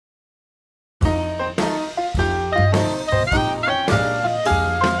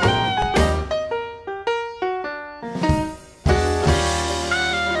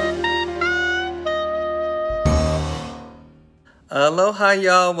Aloha,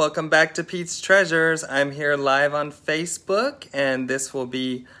 y'all. Welcome back to PetesTreasures. I'm here live on Facebook, and this will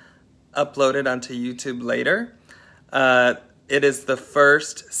be uploaded onto YouTube later. It is the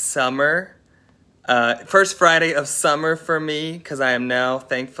first Friday of summer for me, because I am now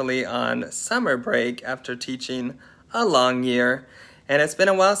thankfully on summer break after teaching a long year. And it's been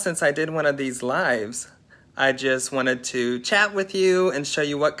a while since I did one of these lives. I just wanted to chat with you and show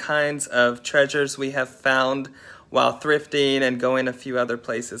you what kinds of treasures we have found while thrifting and going a few other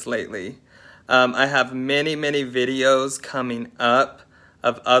places lately. I have many videos coming up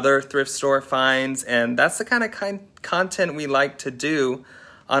of other thrift store finds, and that's the kind of content we like to do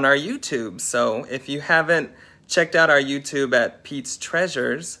on our YouTube. So if you haven't checked out our YouTube at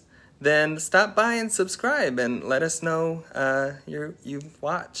PetesTreasures, then stop by and subscribe and let us know you've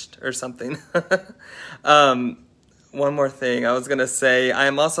watched or something. One more thing I was gonna say, I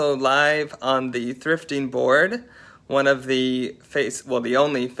am also live on the thrifting board, one of the the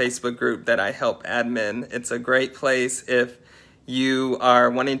only Facebook group that I help admin. It's a great place if you are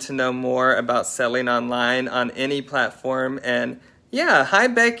wanting to know more about selling online on any platform. And yeah, hi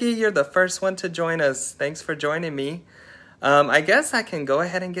Becky, you're the first one to join us. Thanks for joining me. I guess I can go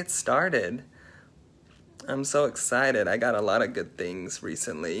ahead and get started. I'm so excited. I got a lot of good things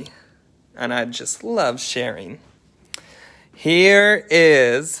recently, and I just love sharing. Here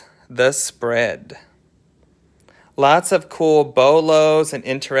is the spread. Lots of cool BOLOs and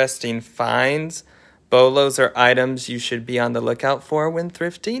interesting finds. BOLOs are items you should be on the lookout for when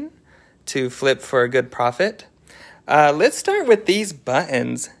thrifting to flip for a good profit. Let's start with these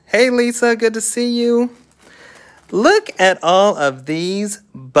buttons. Hey Lisa, good to see you. Look at all of these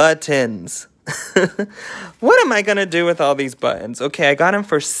buttons. What am I going to do with all these buttons? Okay, I got them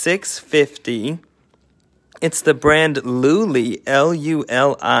for $6.50. It's the brand Luli,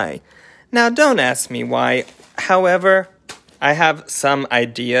 L-U-L-I. Now, don't ask me why. However, I have some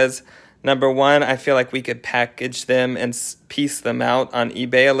ideas. Number one, I feel like we could package them and piece them out on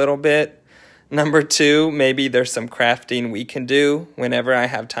eBay a little bit. Number two, maybe there's some crafting we can do whenever I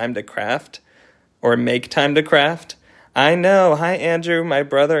have time to craft or make time to craft. I know. Hi, Andrew. My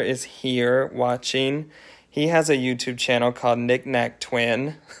brother is here watching. He has a YouTube channel called Knick-Knack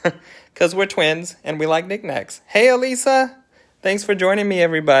Twin because we're twins and we like knickknacks. Hey, Elisa. Thanks for joining me,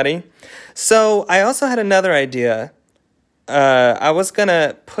 everybody. So I also had another idea. I was going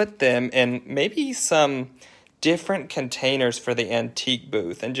to put them in maybe some different containers for the antique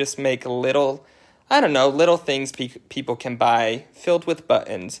booth and just make little things people can buy filled with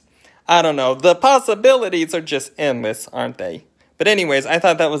buttons. I don't know. The possibilities are just endless, aren't they? But anyways, I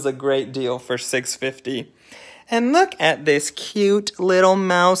thought that was a great deal for $6.50. And look at this cute little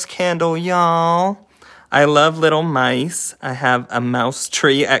mouse candle, y'all. I love little mice. I have a mouse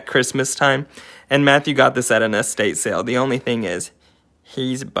tree at Christmas time. And Matthew got this at an estate sale. The only thing is,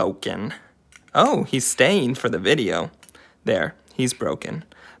 he's broken. Oh, he's staying for the video. There, he's broken.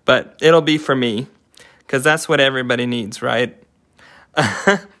 But it'll be for me, because that's what everybody needs, right?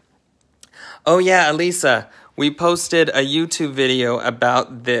 Oh yeah, Elisa, we posted a YouTube video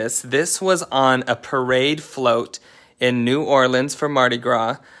about this. This was on a parade float in New Orleans for Mardi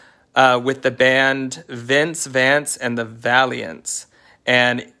Gras with the band Vince Vance and the Valiants.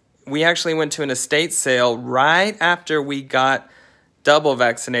 And we actually went to an estate sale right after we got double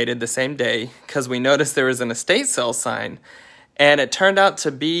vaccinated the same day because we noticed there was an estate sale sign. And it turned out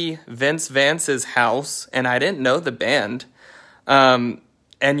to be Vince Vance's house, and I didn't know the band.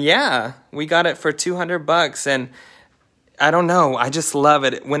 And yeah, we got it for $200, and I don't know, I just love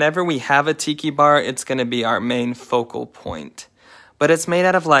it. Whenever we have a tiki bar, it's going to be our main focal point. But it's made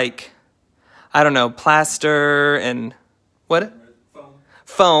out of plaster and what?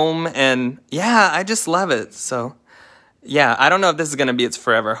 Foam, and yeah, I just love it. So yeah, I don't know if this is going to be its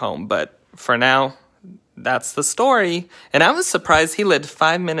forever home, but for now, that's the story. And I was surprised he lived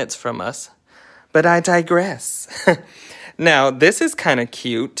 5 minutes from us, but I digress. Now, this is kind of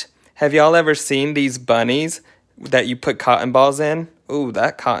cute. Have y'all ever seen these bunnies that you put cotton balls in? Ooh,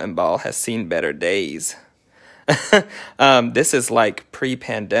 that cotton ball has seen better days. This is like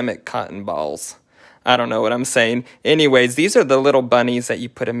pre-pandemic cotton balls. I don't know what I'm saying. Anyways, these are the little bunnies that you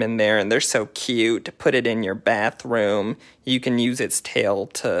put them in there, and they're so cute. Put it in your bathroom. You can use its tail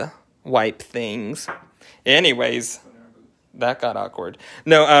to wipe things. Anyways, that got awkward.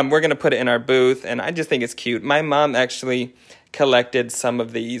 No, we're going to put it in our booth, and I just think it's cute. My mom actually collected some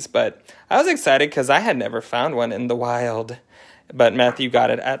of these, but I was excited because I had never found one in the wild. But Matthew got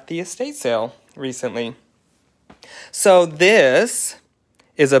it at the estate sale recently. So this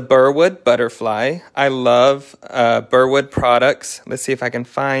is a Burwood butterfly. I love Burwood products. Let's see if I can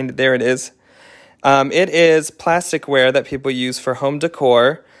find, there it is. It is plasticware that people use for home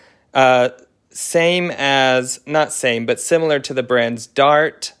decor. Same as, not same, but similar to the brands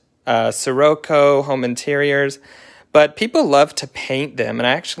Dart, Sirocco, Home Interiors. But people love to paint them, and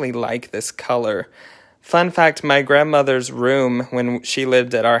I actually like this color. Fun fact, my grandmother's room, when she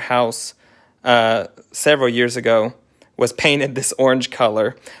lived at our house several years ago, was painted this orange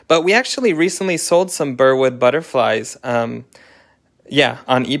color. But we actually recently sold some Burwood butterflies, on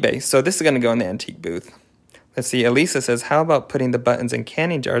eBay. So this is going to go in the antique booth. Let's see, Elisa says, how about putting the buttons in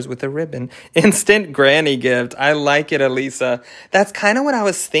candy jars with a ribbon? Instant granny gift. I like it, Elisa. That's kind of what I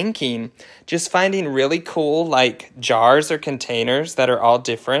was thinking. Just finding really cool, like, jars or containers that are all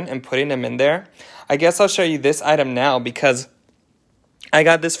different and putting them in there. I guess I'll show you this item now because I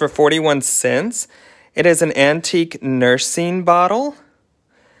got this for 41 cents. It is an antique nursing bottle.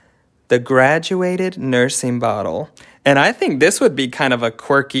 The graduated nursing bottle. And I think this would be kind of a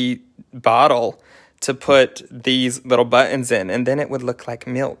quirky bottle to put these little buttons in, and then it would look like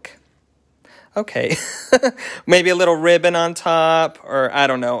milk. Okay. Maybe a little ribbon on top, or I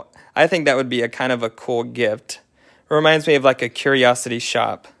don't know. I think that would be a kind of a cool gift. It reminds me of like a curiosity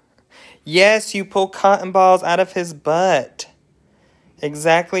shop. Yes, you pull cotton balls out of his butt.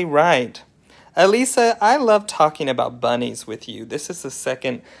 Exactly right. Elisa, I love talking about bunnies with you. This is the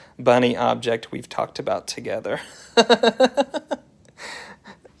second bunny object we've talked about together.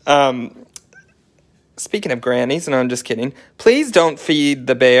 Speaking of grannies, no, I'm just kidding. Please don't feed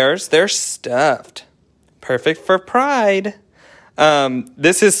the bears. They're stuffed. Perfect for pride.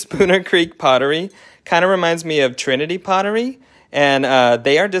 This is Spooner Creek pottery. Kind of reminds me of Trinity pottery. And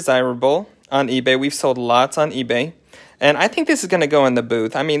they are desirable on eBay. We've sold lots on eBay. And I think this is going to go in the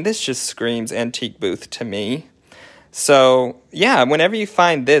booth. I mean, this just screams antique booth to me. So, yeah, whenever you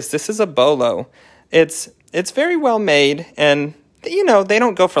find this, this is a bolo. It's very well made, and you know, they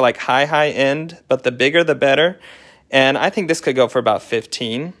don't go for like high end, but the bigger the better. And I think this could go for about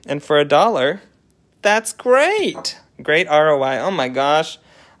 15. And for $1, that's great. Great ROI. Oh my gosh,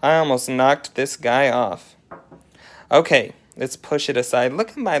 I almost knocked this guy off. Okay, let's push it aside. Look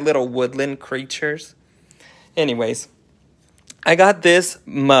at my little woodland creatures. Anyways, I got this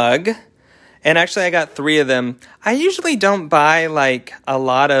mug, and actually I got 3 of them. I usually don't buy like a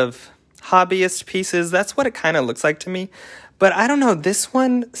lot of hobbyist pieces. That's what it kind of looks like to me. But I don't know, this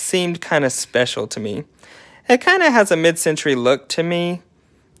one seemed kind of special to me. It kind of has a mid-century look to me.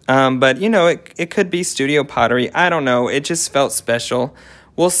 But, you know, it could be studio pottery. I don't know. It just felt special.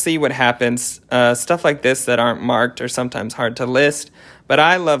 We'll see what happens. Stuff like this that aren't marked are sometimes hard to list. But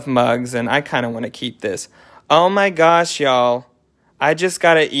I love mugs, and I kind of want to keep this. Oh, my gosh, y'all. I just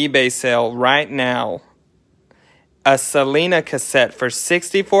got an eBay sale right now. A Selena cassette for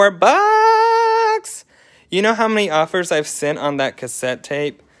 $64. You know how many offers I've sent on that cassette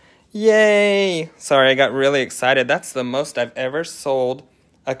tape? Yay! Sorry, I got really excited. That's the most I've ever sold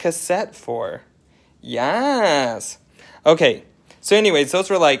a cassette for. Yes! Okay, so anyways, those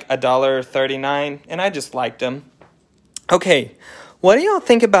were like $1.39, and I just liked them. Okay, what do y'all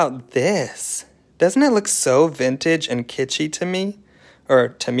think about this? Doesn't it look so vintage and kitschy to me? Or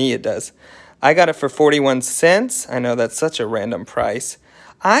to me it does. I got it for 41 cents. I know that's such a random price.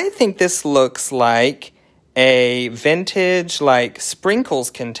 I think this looks like a vintage, like, sprinkles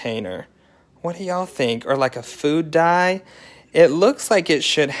container. What do y'all think? Or like a food dye? It looks like it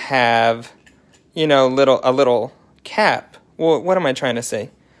should have, you know, a little cap. Well, what am I trying to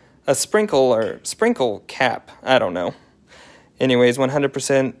say? A sprinkle cap. I don't know. Anyways,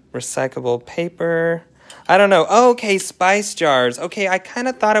 100% recyclable paper. I don't know. Oh, okay, spice jars. Okay, I kind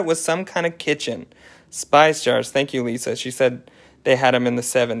of thought it was some kind of kitchen. Spice jars. Thank you, Lisa. She said they had them in the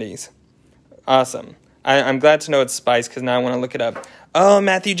 70s. Awesome. I'm glad to know it's spice because now I want to look it up. Oh,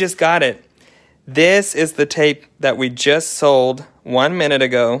 Matthew just got it. This is the tape that we just sold 1 minute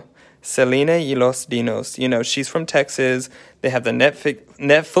ago. Selena y los Dinos. You know, she's from Texas. They have the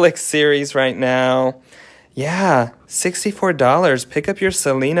Netflix series right now. Yeah, $64. Pick up your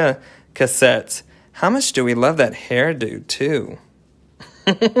Selena cassettes. How much do we love that hairdo, too?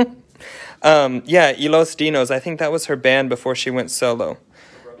 Yeah, y los Dinos. I think that was her band before she went solo.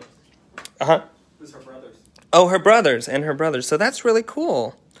 Uh-huh. Oh, her brothers. So that's really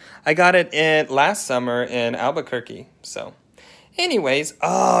cool. I got it last summer in Albuquerque. So, anyways,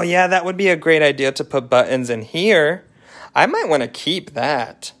 oh yeah, that would be a great idea to put buttons in here. I might want to keep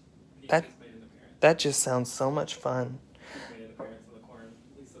that. That just sounds so much fun.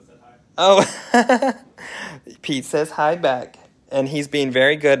 Oh, Pete says hi back, and he's being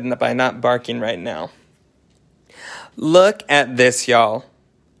very good by not barking right now. Look at this, y'all.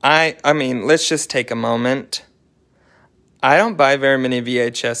 I mean, let's just take a moment. I don't buy very many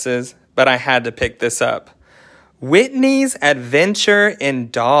VHSs, but I had to pick this up. Whitney's Adventure in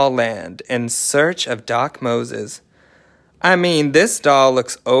Doll Land in Search of Doc Moses. I mean, this doll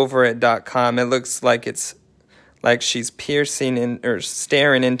looks over at .com. It looks like it's like she's piercing in or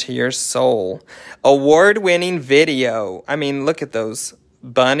staring into your soul. Award-winning video. I mean, look at those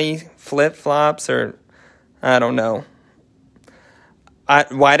bunny flip-flops, or I don't know.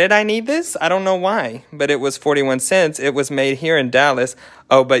 Why did I need this? I don't know why, but it was 41 cents. It was made here in Dallas.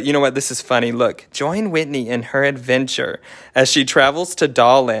 Oh, but you know what? This is funny. Look, join Whitney in her adventure as she travels to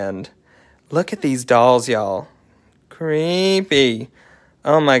Doll Land. Look at these dolls, y'all. Creepy.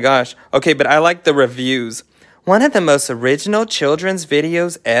 Oh my gosh. Okay, but I like the reviews. One of the most original children's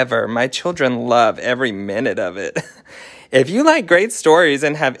videos ever. My children love every minute of it. If you like great stories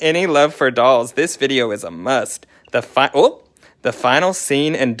and have any love for dolls, this video is a must. The final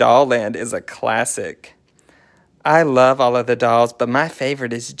scene in Doll Land is a classic. I love all of the dolls, but my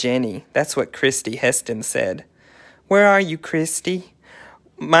favorite is Jenny. That's what Christy Heston said. Where are you, Christy?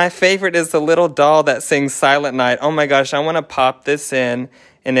 My favorite is the little doll that sings Silent Night. Oh my gosh, I want to pop this in,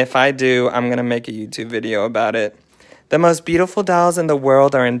 and if I do, I'm going to make a YouTube video about it. The most beautiful dolls in the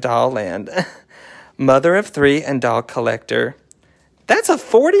world are in Doll Land. Mother of 3 and doll collector. That's a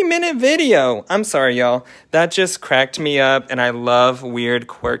 40-minute video. I'm sorry, y'all. That just cracked me up, and I love weird,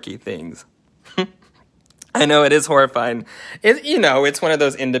 quirky things. I know it is horrifying. It's one of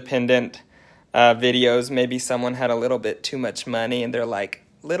those independent videos. Maybe someone had a little bit too much money, and they're like,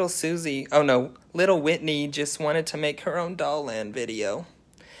 little Whitney just wanted to make her own Doll Land video.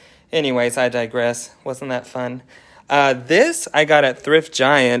 Anyways, I digress. Wasn't that fun? This I got at Thrift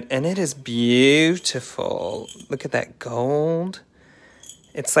Giant, and it is beautiful. Look at that gold.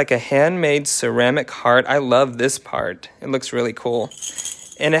 It's like a handmade ceramic heart. I love this part. It looks really cool.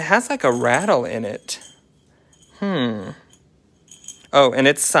 And it has like a rattle in it. Oh, and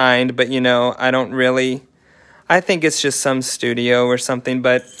it's signed, but I think it's just some studio or something,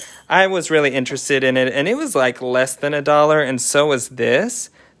 but I was really interested in it, and it was like less than $1, and so was this.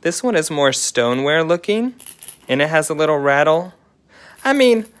 This one is more stoneware looking, and it has a little rattle. I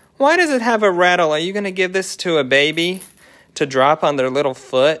mean, why does it have a rattle? Are you going to give this to a baby to drop on their little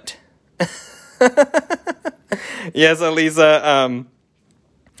foot? Yes, Elisa,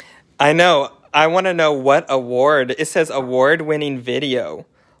 I know. I want to know what award. It says award-winning video.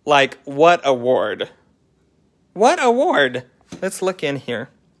 Like, what award? What award? Let's look in here.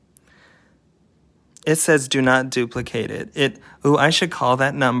 It says do not duplicate it. I should call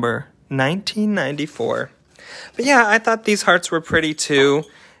that number 1994. But yeah, I thought these hearts were pretty too,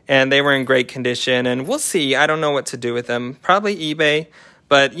 and they were in great condition, and we'll see. I don't know what to do with them. Probably eBay.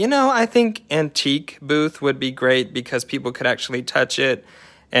 But, I think antique booth would be great because people could actually touch it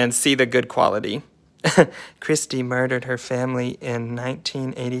and see the good quality. Christy murdered her family in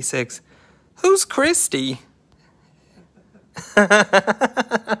 1986. Who's Christy?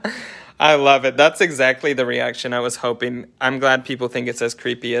 I love it. That's exactly the reaction I was hoping. I'm glad people think it's as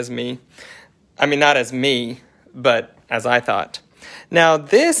creepy as me. I mean, not as me, but as I thought. Now,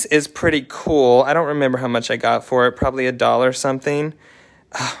 this is pretty cool. I don't remember how much I got for it. Probably $1 something.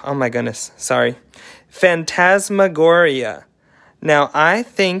 Oh my goodness. Sorry. Phantasmagoria. Now, I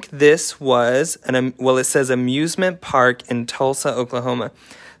think this was, it says amusement park in Tulsa, Oklahoma.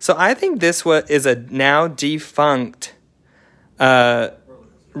 So I think this is a now defunct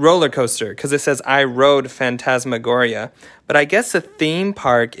roller coaster because it says I rode Phantasmagoria. But I guess the theme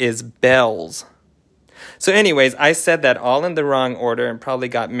park is Bells. So anyways, I said that all in the wrong order and probably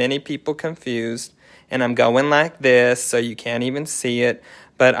got many people confused. And I'm going like this so you can't even see it.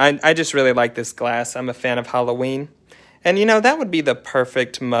 But I just really like this glass. I'm a fan of Halloween. And, that would be the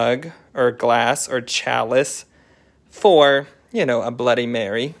perfect mug or glass or chalice for, a Bloody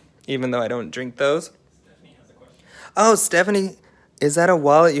Mary, even though I don't drink those. Stephanie has a question. Oh, Stephanie, is that a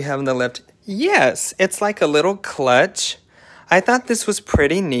wallet you have on the left? Yes, it's like a little clutch. I thought this was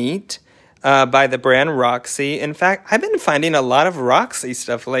pretty neat by the brand Roxy. In fact, I've been finding a lot of Roxy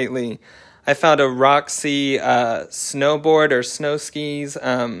stuff lately. I found a Roxy snowboard or snow skis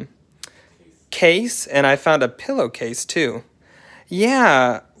case, and I found a pillowcase too.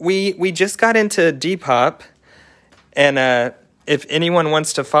 Yeah, we just got into Depop, and if anyone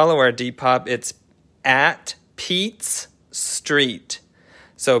wants to follow our Depop, it's at Pete's Street.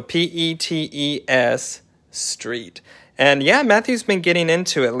 So P-E-T-E-S Street. And yeah, Matthew's been getting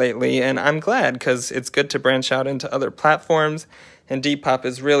into it lately, and I'm glad because it's good to branch out into other platforms, and Depop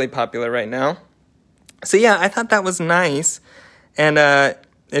is really popular right now. So yeah, I thought that was nice, and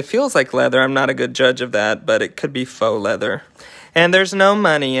it feels like leather. I'm not a good judge of that, but it could be faux leather. And there's no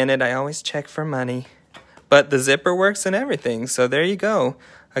money in it. I always check for money. But the zipper works and everything, so there you go.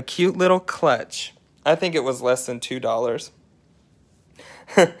 A cute little clutch. I think it was less than $2.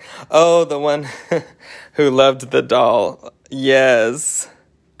 Oh, the one who loved the doll. Yes.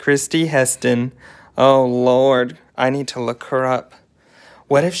 Christy Heston. Oh, Lord. I need to look her up.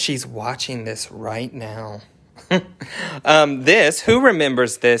 What if she's watching this right now? Who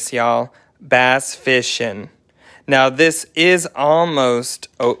remembers this, y'all? Bass Fishing. Now, this is almost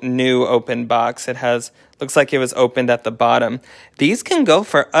new open box. Looks like it was opened at the bottom. These can go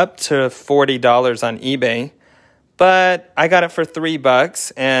for up to $40 on eBay. But I got it for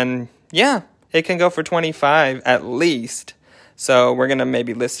 $3, and yeah, it can go for $25 at least. So we're gonna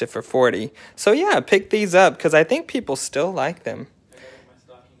maybe list it for $40. So yeah, pick these up because I think people still like them.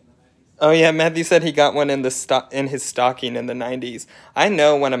 Oh yeah, Matthew said he got one in his stocking in the 90s. I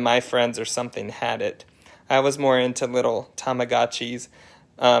know one of my friends or something had it. I was more into little Tamagotchis,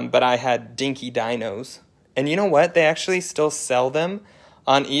 but I had dinky dinos. And you know what? They actually still sell them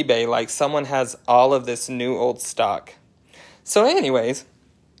on eBay. Like someone has all of this new old stock. So anyways,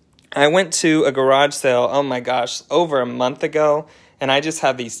 I went to a garage sale, oh my gosh, over a month ago. And I just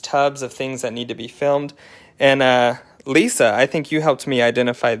have these tubs of things that need to be filmed. And Lisa, I think you helped me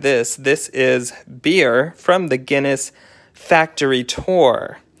identify this. This is beer from the Guinness Factory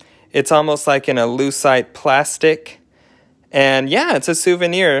Tour. It's almost like in a lucite plastic. And yeah, it's a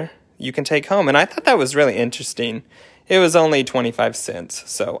souvenir you can take home. And I thought that was really interesting. It was only 25 cents.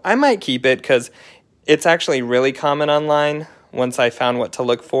 So I might keep it because it's actually really common online once I found what to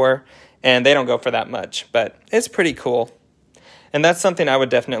look for. And they don't go for that much. But it's pretty cool. And that's something I would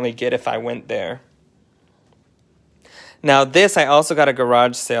definitely get if I went there. Now this, I also got a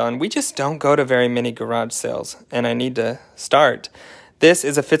garage sale. And we just don't go to very many garage sales. And I need to start. This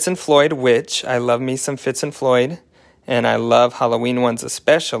is a Fitz & Floyd witch. I love me some Fitz & Floyd. And I love Halloween ones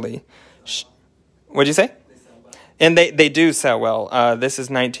especially. What'd you say? And they do sell well. This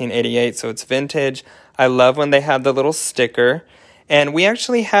is 1988, so it's vintage. I love when they have the little sticker. And we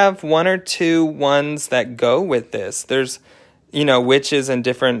actually have one or two ones that go with this. There's, witches in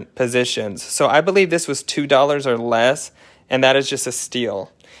different positions. So I believe this was $2 or less, and that is just a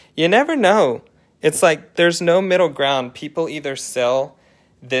steal. You never know. It's like there's no middle ground. People either sell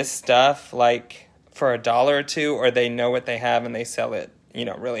this stuff like for $1 or $2, or they know what they have and they sell it,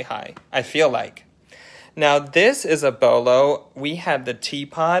 really high. I feel like. Now, this is a bolo. We had the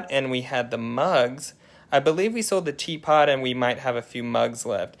teapot and we had the mugs. I believe we sold the teapot and we might have a few mugs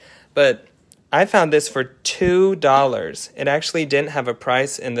left. But I found this for $2. It actually didn't have a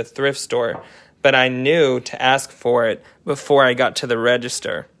price in the thrift store, but I knew to ask for it before I got to the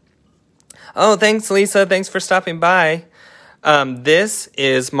register. Oh, thanks, Lisa. Thanks for stopping by. This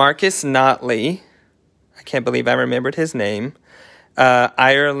is Marcus Notley. I can't believe I remembered his name.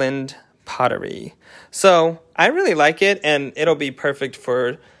 Ireland pottery. So I really like it, and it'll be perfect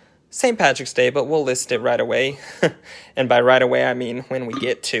for St. Patrick's Day, but we'll list it right away. And by right away, I mean when we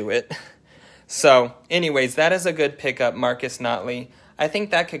get to it. So anyways, that is a good pickup, Marcus Notley. I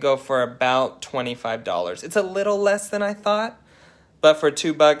think that could go for about $25. It's a little less than I thought, but for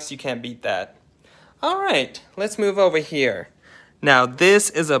 $2, you can't beat that. All right, let's move over here. Now, this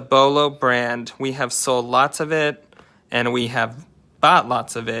is a Bolo brand. We have sold lots of it, and we have bought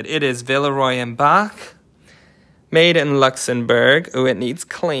lots of it. It is Villeroy and Bach, made in Luxembourg. Ooh, it needs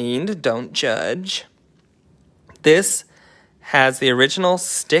cleaned. Don't judge. This has the original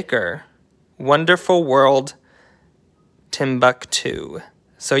sticker, Wonderful World Timbuktu.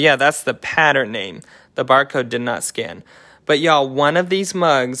 So yeah, that's the pattern name. The barcode did not scan. But y'all, one of these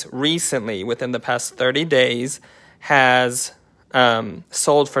mugs recently, within the past 30 days, has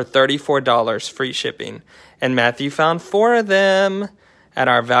sold for $34 free shipping. And Matthew found 4 of them at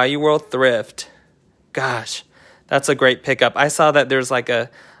our Value World Thrift. Gosh, that's a great pickup. I saw that there's like a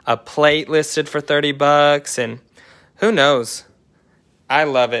plate listed for $30, and who knows? I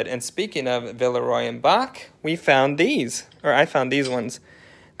love it. And speaking of Villeroy and Bach, I found these ones.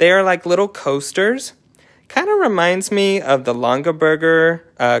 They are like little coasters. Kind of reminds me of the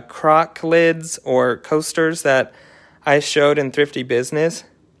Longaberger crock lids or coasters that I showed in Thrifty Business.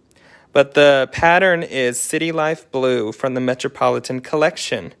 But the pattern is City Life Blue from the Metropolitan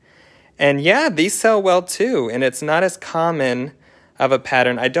Collection. And yeah, these sell well too. And it's not as common of a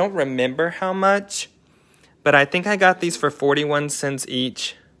pattern. I don't remember how much, but I think I got these for 41 cents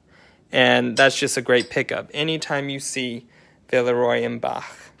each. And that's just a great pickup anytime you see Villeroy and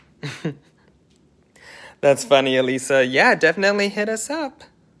Bach. That's funny, Elisa. Yeah, definitely hit us up.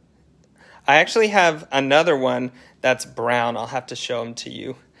 I actually have another one that's brown. I'll have to show them to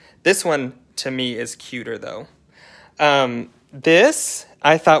you. This one, to me, is cuter, though. This,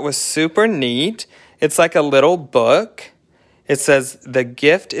 I thought, was super neat. It's like a little book, It says, "The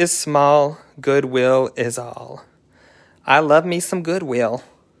gift is small, goodwill is all." I love me some goodwill.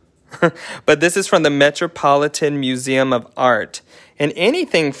 But this is from the Metropolitan Museum of Art. And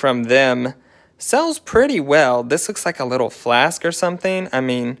anything from them sells pretty well. This looks like a little flask or something. I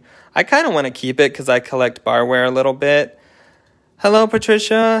mean, I kind of want to keep it because I collect barware a little bit. Hello,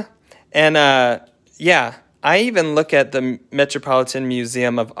 Patricia. And yeah, I even look at the Metropolitan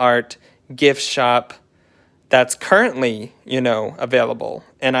Museum of Art gift shop that's currently, available.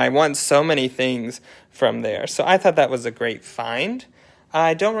 And I won so many things from there. So I thought that was a great find.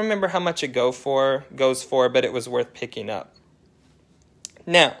 I don't remember how much it goes for, but it was worth picking up.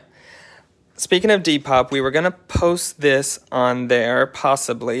 Now, speaking of Depop, we were going to post this on there,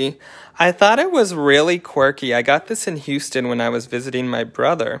 possibly. I thought it was really quirky. I got this in Houston when I was visiting my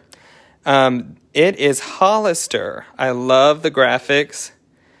brother. It is Hollister. I love the graphics.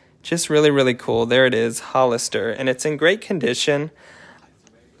 Just really, really cool. There it is, Hollister. And it's in great condition.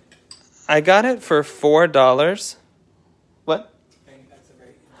 I got it for $4. What?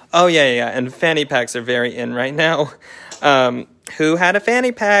 Oh, yeah. And fanny packs are very in right now. Who had a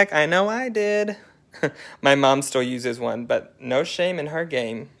fanny pack? I know I did. My mom still uses one, but no shame in her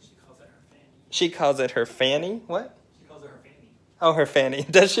game. She calls it her fanny? What? She calls it her fanny. Oh, her fanny.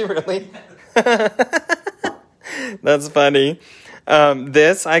 Does she really? That's funny.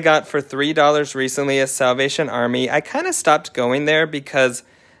 This I got for $3 recently at Salvation Army. I kind of stopped going there because,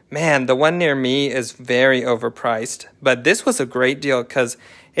 man, the one near me is very overpriced. But this was a great deal because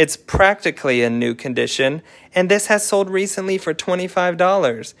it's practically in new condition. And this has sold recently for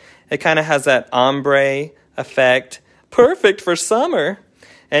 $25. It kind of has that ombre effect. Perfect for summer.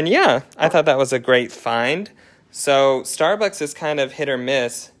 And yeah, I thought that was a great find. So Starbucks is kind of hit or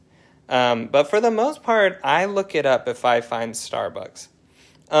miss. But for the most part, I look it up if I find Starbucks.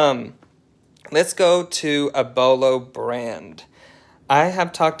 Let's go to a Bolo brand. I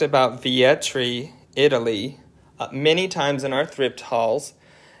have talked about Vietri, Italy, many times in our thrift hauls,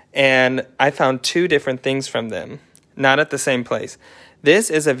 and I found two different things from them, not at the same place. This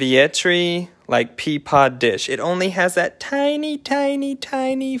is a Vietri, like pea pod dish. It only has that tiny, tiny,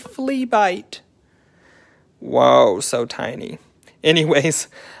 tiny flea bite. Whoa, so tiny. Anyways,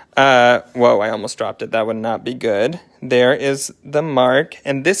 whoa, I almost dropped it. That would not be good. There is the mark,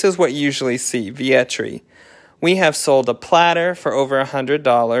 and this is what you usually see, Vietri. We have sold a platter for over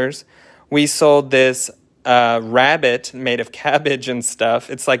 $100. We sold this rabbit made of cabbage and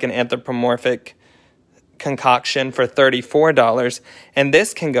stuff. It's like an anthropomorphic concoction for $34, and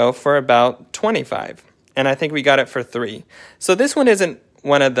this can go for about $25. And I think we got it for $3. So this one isn't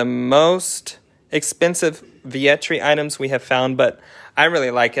one of the most expensive Vietri items we have found, but I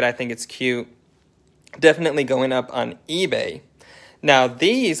really like it. I think it's cute. Definitely going up on eBay. Now,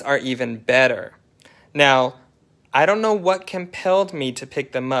 these are even better. Now, I don't know what compelled me to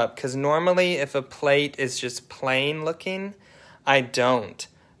pick them up, because normally if a plate is just plain looking, I don't.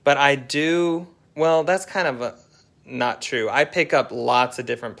 But I do, well, that's kind of not true. I pick up lots of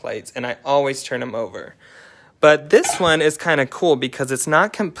different plates, and I always turn them over. But this one is kind of cool because it's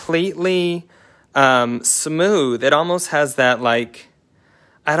not completely smooth. It almost has that, like,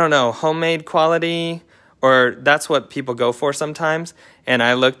 I don't know, homemade quality, or that's what people go for sometimes. And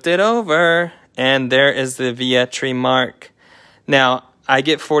I looked it over, and there is the Vietri mark. Now, I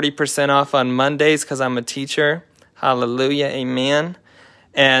get 40% off on Mondays because I'm a teacher. Hallelujah, amen.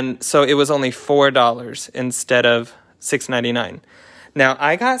 And so it was only $4 instead of $6.99. Now,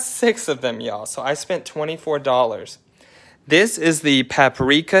 I got 6 of them, y'all, so I spent $24. This is the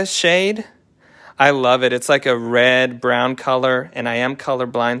paprika shade. I love it. It's like a red-brown color, and I am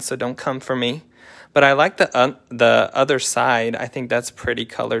colorblind, so don't come for me. But I like the other side. I think that's pretty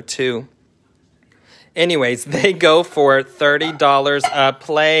color, too. Anyways, they go for $30 a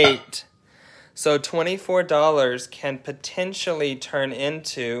plate. So $24 can potentially turn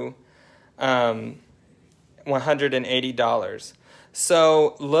into $180.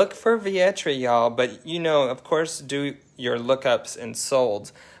 So look for Vietri, y'all. But, of course, do your lookups in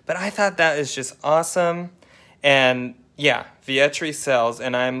solds. But I thought that is just awesome. And, yeah, Vietri sells,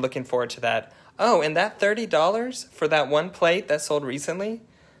 and I'm looking forward to that. Oh, and that $30 for that one plate that sold recently?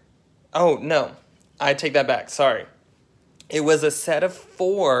 Oh, no. I take that back. Sorry. It was a set of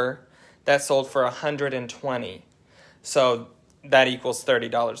 4 that sold for $120. So that equals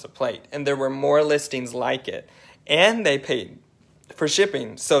 $30 a plate. And there were more listings like it. And they paid for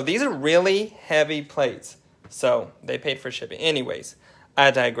shipping. So these are really heavy plates. So they paid for shipping. Anyways, I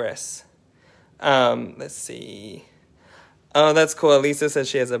digress. Let's see. Oh, that's cool. Elisa says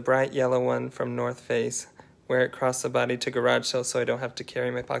she has a bright yellow one from North Face. Wear it across the body to garage sale so I don't have to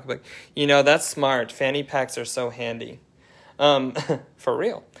carry my pocketbook. That's smart. Fanny packs are so handy. For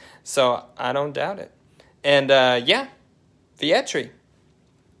real. So I don't doubt it. And yeah, Vietri.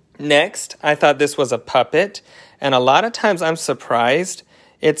 Next, I thought this was a puppet. And a lot of times I'm surprised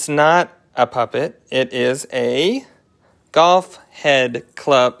it's not a puppet. It is a golf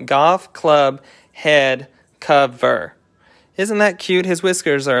club head cover. Isn't that cute? His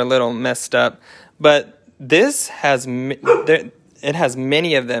whiskers are a little messed up, but this has it has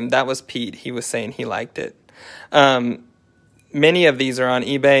many of them. That was Pete. He was saying he liked it. Many of these are on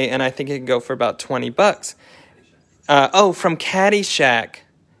eBay, and I think it can go for about $20. From Caddyshack.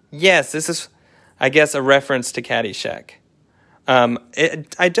 Yes, this is, I guess, a reference to Caddyshack.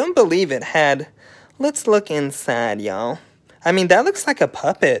 I don't believe it had. Let's look inside, y'all. I mean, that looks like a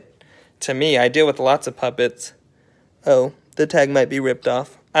puppet to me. I deal with lots of puppets. Oh, the tag might be ripped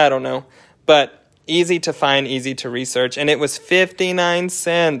off. I don't know. But easy to find, easy to research. And it was 59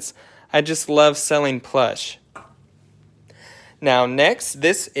 cents. I just love selling plush. Now, next,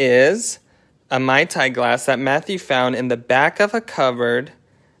 this is a Mai Tai glass that Matthew found in the back of a cupboard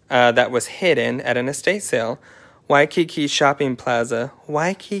that was hidden at an estate sale. Waikiki Shopping Plaza.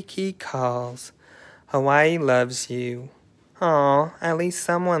 Waikiki calls. Hawaii loves you. Aw, at least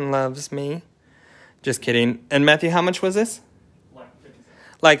someone loves me. Just kidding. And Matthew, how much was this?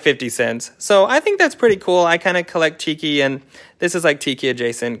 Like 50 cents. So I think that's pretty cool. I kind of collect tiki, and this is like tiki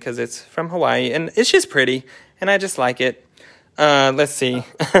adjacent because it's from Hawaii, and it's just pretty, and I just like it. Let's see.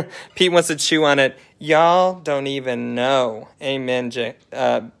 Pete wants to chew on it. Y'all don't even know. Amen,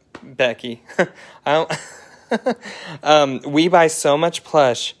 Becky. We buy so much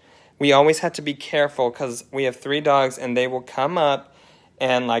plush. We always have to be careful because we have 3 dogs, and they will come up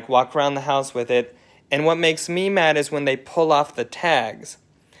and like walk around the house with it. And what makes me mad is when they pull off the tags.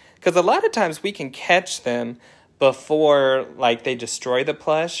 Because a lot of times we can catch them before like they destroy the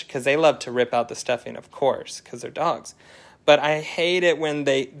plush, because they love to rip out the stuffing, of course, because they're dogs. But I hate it when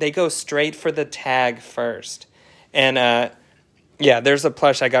they go straight for the tag first. And yeah, there's a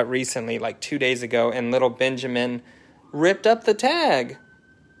plush I got recently, like 2 days ago, and little Benjamin ripped up the tag.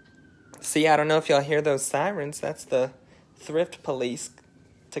 See, I don't know if y'all hear those sirens. That's the thrift police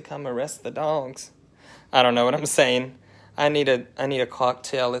to come arrest the dogs. I don't know what I'm saying. I need a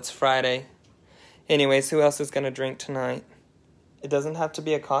cocktail. It's Friday. Anyways, who else is going to drink tonight? It doesn't have to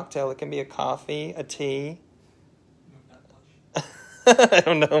be a cocktail. It can be a coffee, a tea. I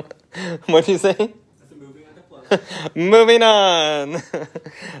don't know. What do you say? Moving on.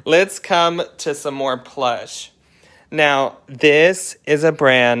 Let's come to some more plush. Now, this is a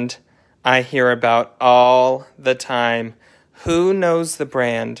brand I hear about all the time. Who knows the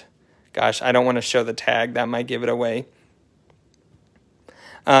brand? Gosh, I don't want to show the tag. That might give it away.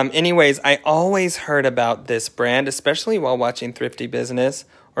 Anyways, I always heard about this brand, especially while watching Thrifty Business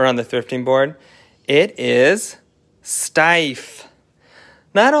or on the thrifting board. It is Stife.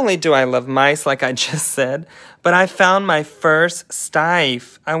 Not only do I love mice, like I just said, but I found my first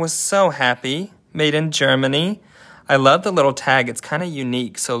Stife. I was so happy. Made in Germany. I love the little tag. It's kind of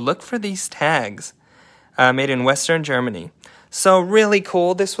unique. So look for these tags. Made in Western Germany. So really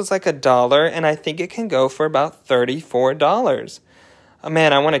cool. This was like $1, and I think it can go for about $34. Oh,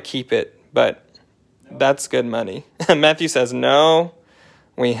 man, I want to keep it, but that's good money. Matthew says, no,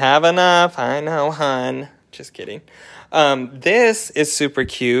 we have enough. I know, hon. Just kidding. This is super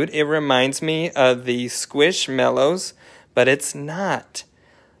cute. It reminds me of the Squishmallows, but it's not.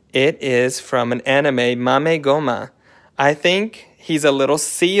 It is from an anime, Mame Goma. I think he's a little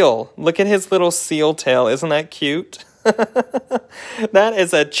seal. Look at his little seal tail. Isn't that cute? That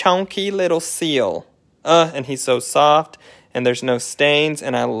is a chunky little seal. And he's so soft, and there's no stains,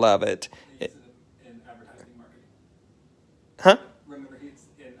 and I love it. He's in advertising marketing. Huh? Remember, he's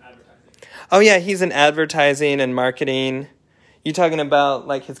in advertising. Oh, yeah, he's in advertising and marketing. You talking about,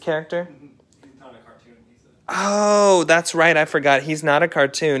 like, his character? Mm-hmm. He's not a cartoon. Oh, that's right. I forgot. He's not a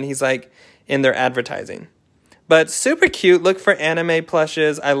cartoon. He's, like, in their advertising. But super cute. Look for anime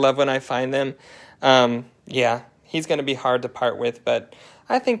plushes. I love when I find them. Yeah, he's going to be hard to part with, but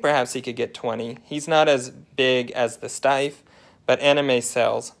I think perhaps he could get 20. He's not as big as the Stife, but anime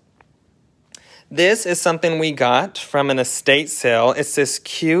sells. This is something we got from an estate sale. It's this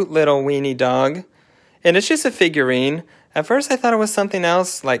cute little weenie dog, and it's just a figurine. At first I thought it was something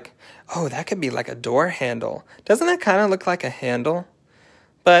else, like, oh, that could be like a door handle. Doesn't that kind of look like a handle?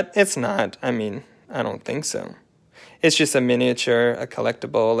 But it's not. I mean, I don't think so. It's just a miniature, a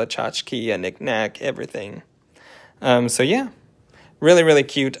collectible, a tchotchke, a knick-knack, everything. So yeah, really, really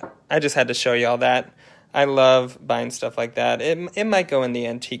cute. I just had to show you all that. I love buying stuff like that. It might go in the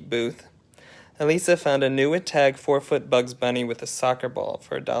antique booth. Elisa found a new tag 4-foot Bugs Bunny with a soccer ball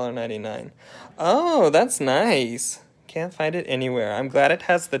for $1.99. Oh, that's nice. Can't find it anywhere. I'm glad it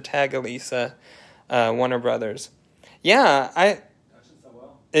has the tag, Elisa. Warner Brothers. Yeah, That should sell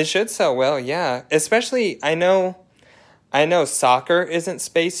well. it should sell well, yeah. Especially, I know soccer isn't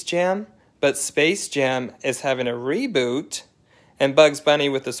Space Jam, but Space Jam is having a reboot, and Bugs Bunny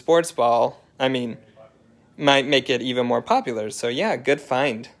with the sports ball, I mean, might make it even more popular. So yeah, good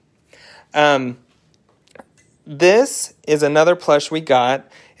find. This is another plush we got.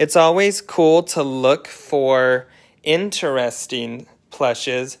 It's always cool to look for interesting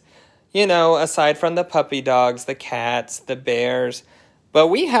plushes, you know, aside from the puppy dogs, the cats, the bears. But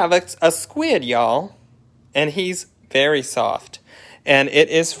we have a squid, y'all, and he's very soft. And it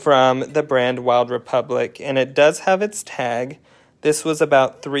is from the brand Wild Republic, and it does have its tag. This was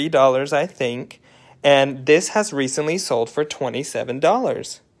about $3, I think, and this has recently sold for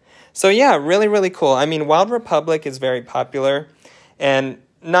 $27. So yeah, really, really cool. I mean, Wild Republic is very popular, and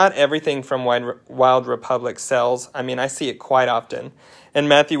not everything from Wild Republic sells. I mean, I see it quite often. And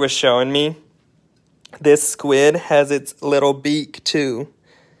Matthew was showing me, this squid has its little beak too.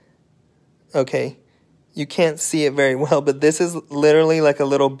 Okay, you can't see it very well, but this is literally like a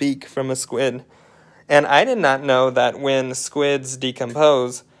little beak from a squid. And I did not know that when squids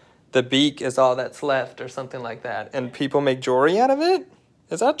decompose, the beak is all that's left or something like that. And people make jewelry out of it?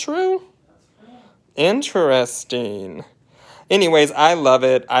 Is that true? Interesting. Anyways, I love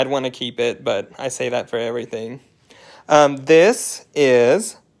it. I'd want to keep it, but I say that for everything. This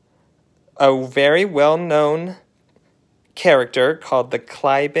is a very well-known character called the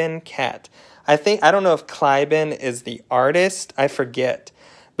Clyben cat. I don't know if Clyben is the artist. I forget.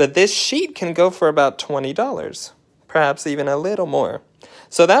 But this sheet can go for about $20, perhaps even a little more.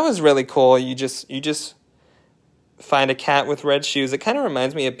 So that was really cool. You just find a cat with red shoes. It kind of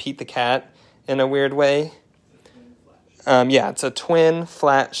reminds me of Pete the Cat in a weird way. Yeah, it's a twin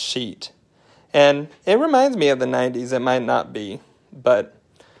flat sheet. And it reminds me of the 90s. It might not be, but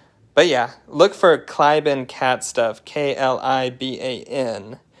yeah, look for Clyben cat stuff,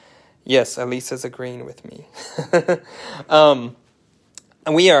 Kliban. Yes, Elisa's agreeing with me.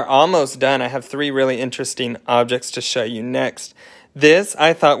 We are almost done. I have 3 really interesting objects to show you next. This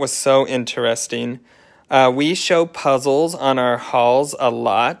I thought was so interesting. We show puzzles on our hauls a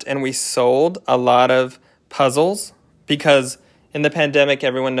lot, and we sold a lot of puzzles because in the pandemic,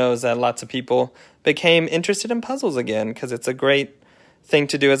 everyone knows that lots of people became interested in puzzles again because it's a great thing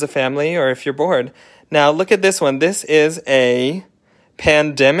to do as a family or if you're bored. Now, look at this one. This is a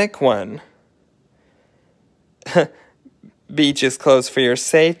pandemic one. Beach is closed for your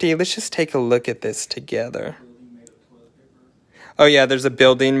safety. Let's just take a look at this together. Oh, yeah, there's a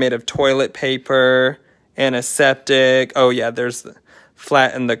building made of toilet paper and a septic. Oh, yeah, there's the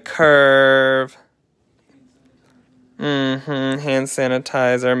flatten the curve. Hand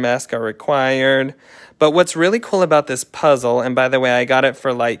sanitizer, Mascot required. But what's really cool about this puzzle, and by the way, I got it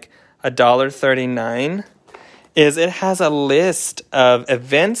for like $1.39, is it has a list of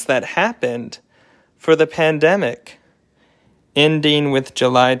events that happened for the pandemic, ending with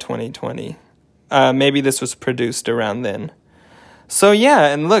July 2020. Maybe this was produced around then. So yeah,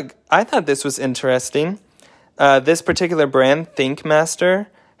 and look, I thought this was interesting. This particular brand, ThinkMaster,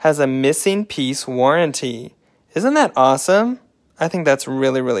 has a missing piece warranty. Isn't that awesome? I think that's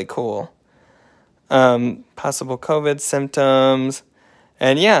really, really cool. Possible COVID symptoms.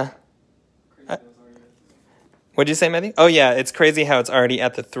 And yeah. What'd you say, Matthew? Oh yeah, it's crazy how it's already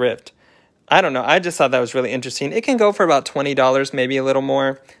at the Thrift. I don't know. I just thought that was really interesting. It can go for about $20, maybe a little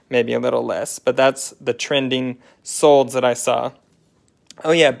more, maybe a little less. But that's the trending solds that I saw.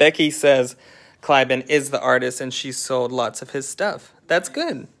 Oh yeah, Becky says Clyben is the artist and she sold lots of his stuff. That's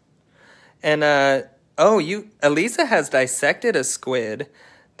good. And Elisa has dissected a squid.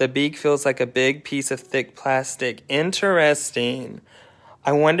 The beak feels like a big piece of thick plastic. Interesting.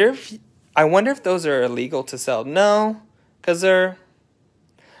 I wonder if those are illegal to sell. No, because they're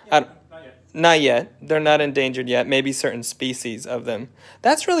not yet. They're not endangered yet. Maybe certain species of them.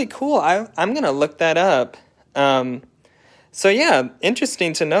 That's really cool. I'm gonna look that up. So yeah,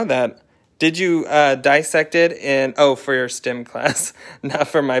 interesting to know that. Did you dissect it for your STEM class, not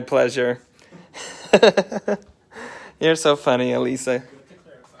for my pleasure? You're so funny, Elisa.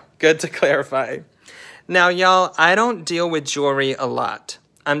 Good to clarify. Now, y'all, I don't deal with jewelry a lot.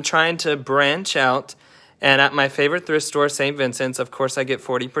 I'm trying to branch out, and at my favorite thrift store, St. Vincent's, of course, I get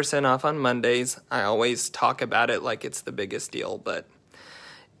 40% off on Mondays. I always talk about it like it's the biggest deal, but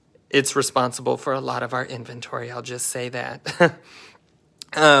it's responsible for a lot of our inventory. I'll just say that.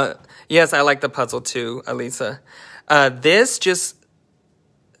 Yes, I like the puzzle too, Elisa. This just,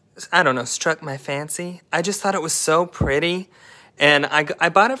 I don't know, struck my fancy. I just thought it was so pretty. And I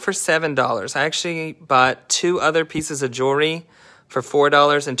bought it for $7. I actually bought 2 other pieces of jewelry for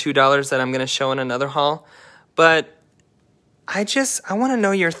 $4 and $2 that I'm going to show in another haul. But I want to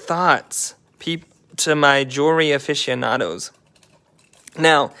know your thoughts, to my jewelry aficionados.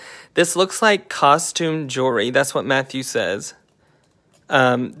 Now, this looks like costume jewelry. That's what Matthew says.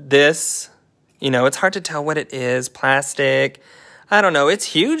 This, it's hard to tell what it is. Plastic. I don't know. It's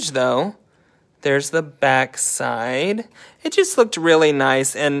huge, though. There's the back side. It just looked really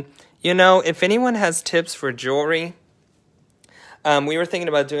nice. And, if anyone has tips for jewelry, we were thinking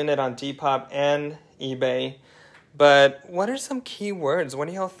about doing it on Depop and eBay. But what are some key words? What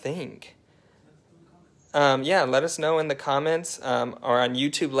do y'all think? Yeah, let us know in the comments or on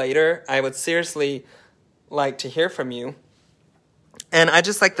YouTube later. I would seriously like to hear from you. And I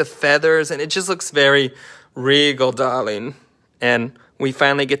just like the feathers, and it just looks very regal, darling. And we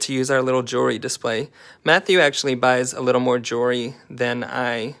finally get to use our little jewelry display. Matthew actually buys a little more jewelry than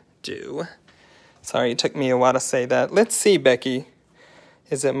I do. Sorry, it took me a while to say that. Let's see, Becky.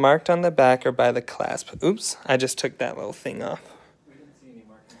 Is it marked on the back or by the clasp? Oops, I just took that little thing off.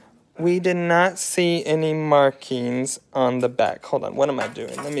 We did not see any markings on the back. Hold on, what am I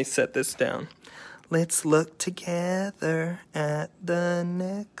doing? Let me set this down. Let's look together at the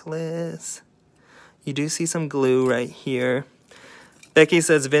necklace. You do see some glue right here. Becky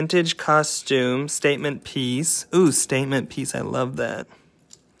says vintage costume, statement piece. Ooh, statement piece, I love that.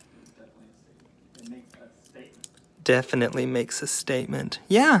 Definitely makes a statement.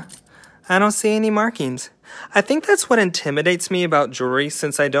 Yeah, I don't see any markings. I think that's what intimidates me about jewelry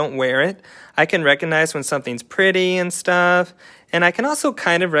since I don't wear it. I can recognize when something's pretty and stuff, and I can also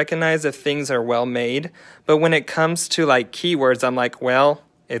kind of recognize if things are well made. But when it comes to like keywords, I'm like, well,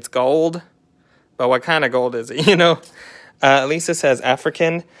 it's gold, but what kind of gold is it, Lisa says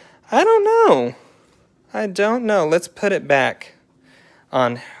African. I don't know. Let's put it back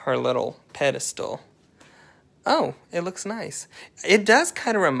on her little pedestal. Oh, it looks nice. It does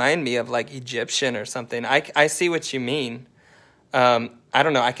kind of remind me of like Egyptian or something. I see what you mean. I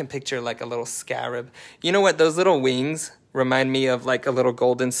don't know. I can picture like a little scarab. You know what? Those little wings remind me of like a little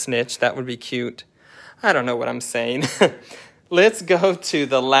golden snitch. That would be cute. I don't know what I'm saying. Let's go to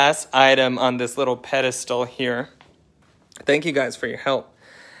the last item on this little pedestal here. Thank you guys for your help.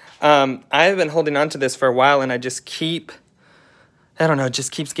 I've been holding on to this for a while and it just keeps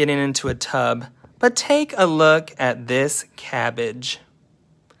getting into a tub. But take a look at this cabbage.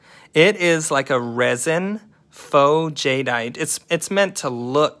 It is like a resin faux jadeite. It's meant to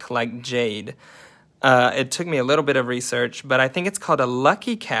look like jade. It took me a little bit of research, but I think it's called a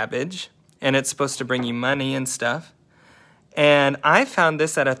lucky cabbage, and it's supposed to bring you money and stuff. And I found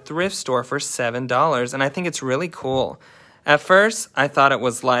this at a thrift store for $7, and I think it's really cool. At first, I thought it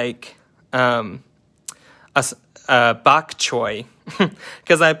was like bok choy.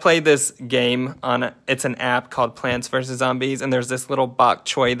 Because I played this game it's an app called Plants vs. Zombies, and there's this little bok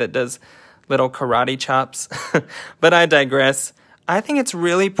choy that does little karate chops. But I digress. I think it's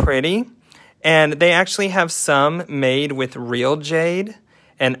really pretty, and they actually have some made with real jade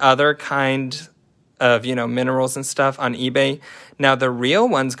and other kind of, minerals and stuff on eBay. Now, the real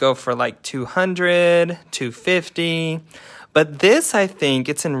ones go for like $200, $250, but this, I think,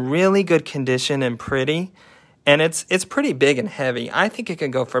 it's in really good condition and pretty. And it's pretty big and heavy. I think it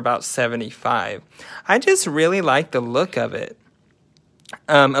could go for about $75. I just really like the look of it.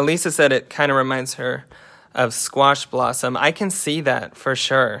 Elisa said it kind of reminds her of squash blossom. I can see that for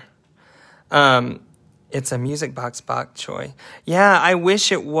sure. It's a music box bok choy. Yeah, I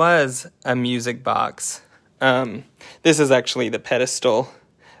wish it was a music box. This is actually the pedestal.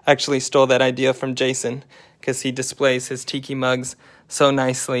 I actually stole that idea from Jason because he displays his tiki mugs so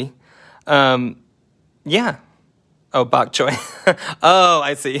nicely. Yeah. Oh, bok choy. Oh,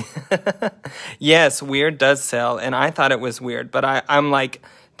 I see. Yes, weird does sell, and I thought it was weird, but I'm like,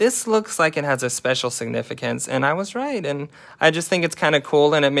 this looks like it has a special significance, and I was right, and I just think it's kind of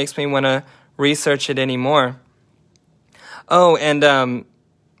cool, and it makes me want to research it anymore. Oh, and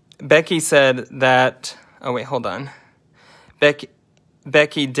Becky said that, oh wait, hold on.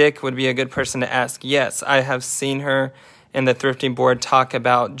 Becky Dick would be a good person to ask. Yes, I have seen her and the thrifting board talk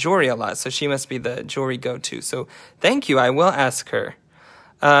about jewelry a lot, so she must be the jewelry go-to. So thank you, I will ask her.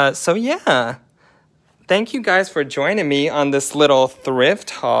 So yeah, thank you guys for joining me on this little thrift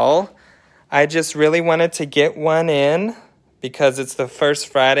haul. I just really wanted to get one in because it's the first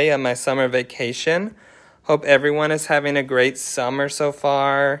Friday of my summer vacation. Hope everyone is having a great summer so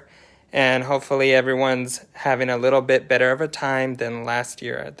far, and hopefully everyone's having a little bit better of a time than last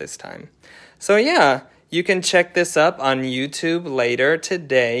year at this time. So yeah, you can check this up on YouTube later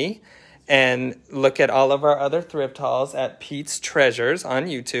today. and look at all of our other thrift hauls at PetesTreasures on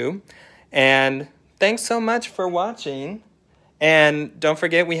YouTube. And thanks so much for watching. And don't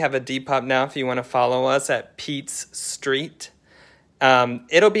forget, we have a Depop now if you want to follow us at Pete's Street.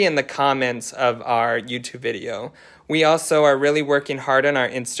 It'll be in the comments of our YouTube video. We also are really working hard on our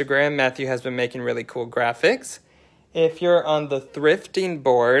Instagram. Matthew has been making really cool graphics. If you're on the thrifting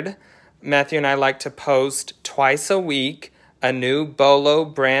board, Matthew and I like to post twice a week a new BOLO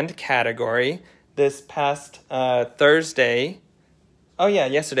brand category. This past Thursday,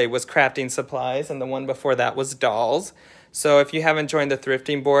 yesterday was crafting supplies, and the one before that was dolls. So if you haven't joined the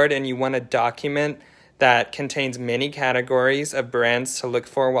thrifting board and you want a document that contains many categories of brands to look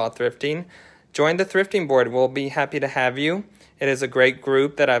for while thrifting, join the thrifting board. We'll be happy to have you. It is a great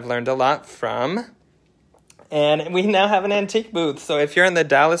group that I've learned a lot from. And we now have an antique booth. So if you're in the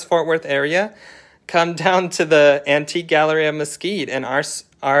Dallas-Fort Worth area, come down to the Antique Gallery of Mascot. And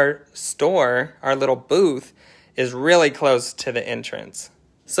our store, our little booth, is really close to the entrance.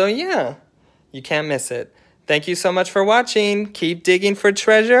 So yeah, you can't miss it. Thank you so much for watching. Keep digging for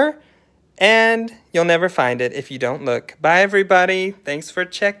treasure, and you'll never find it if you don't look. Bye, everybody. Thanks for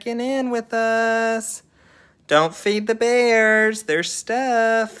checking in with us. Don't feed the bears. They're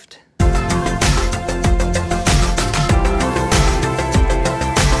stuffed.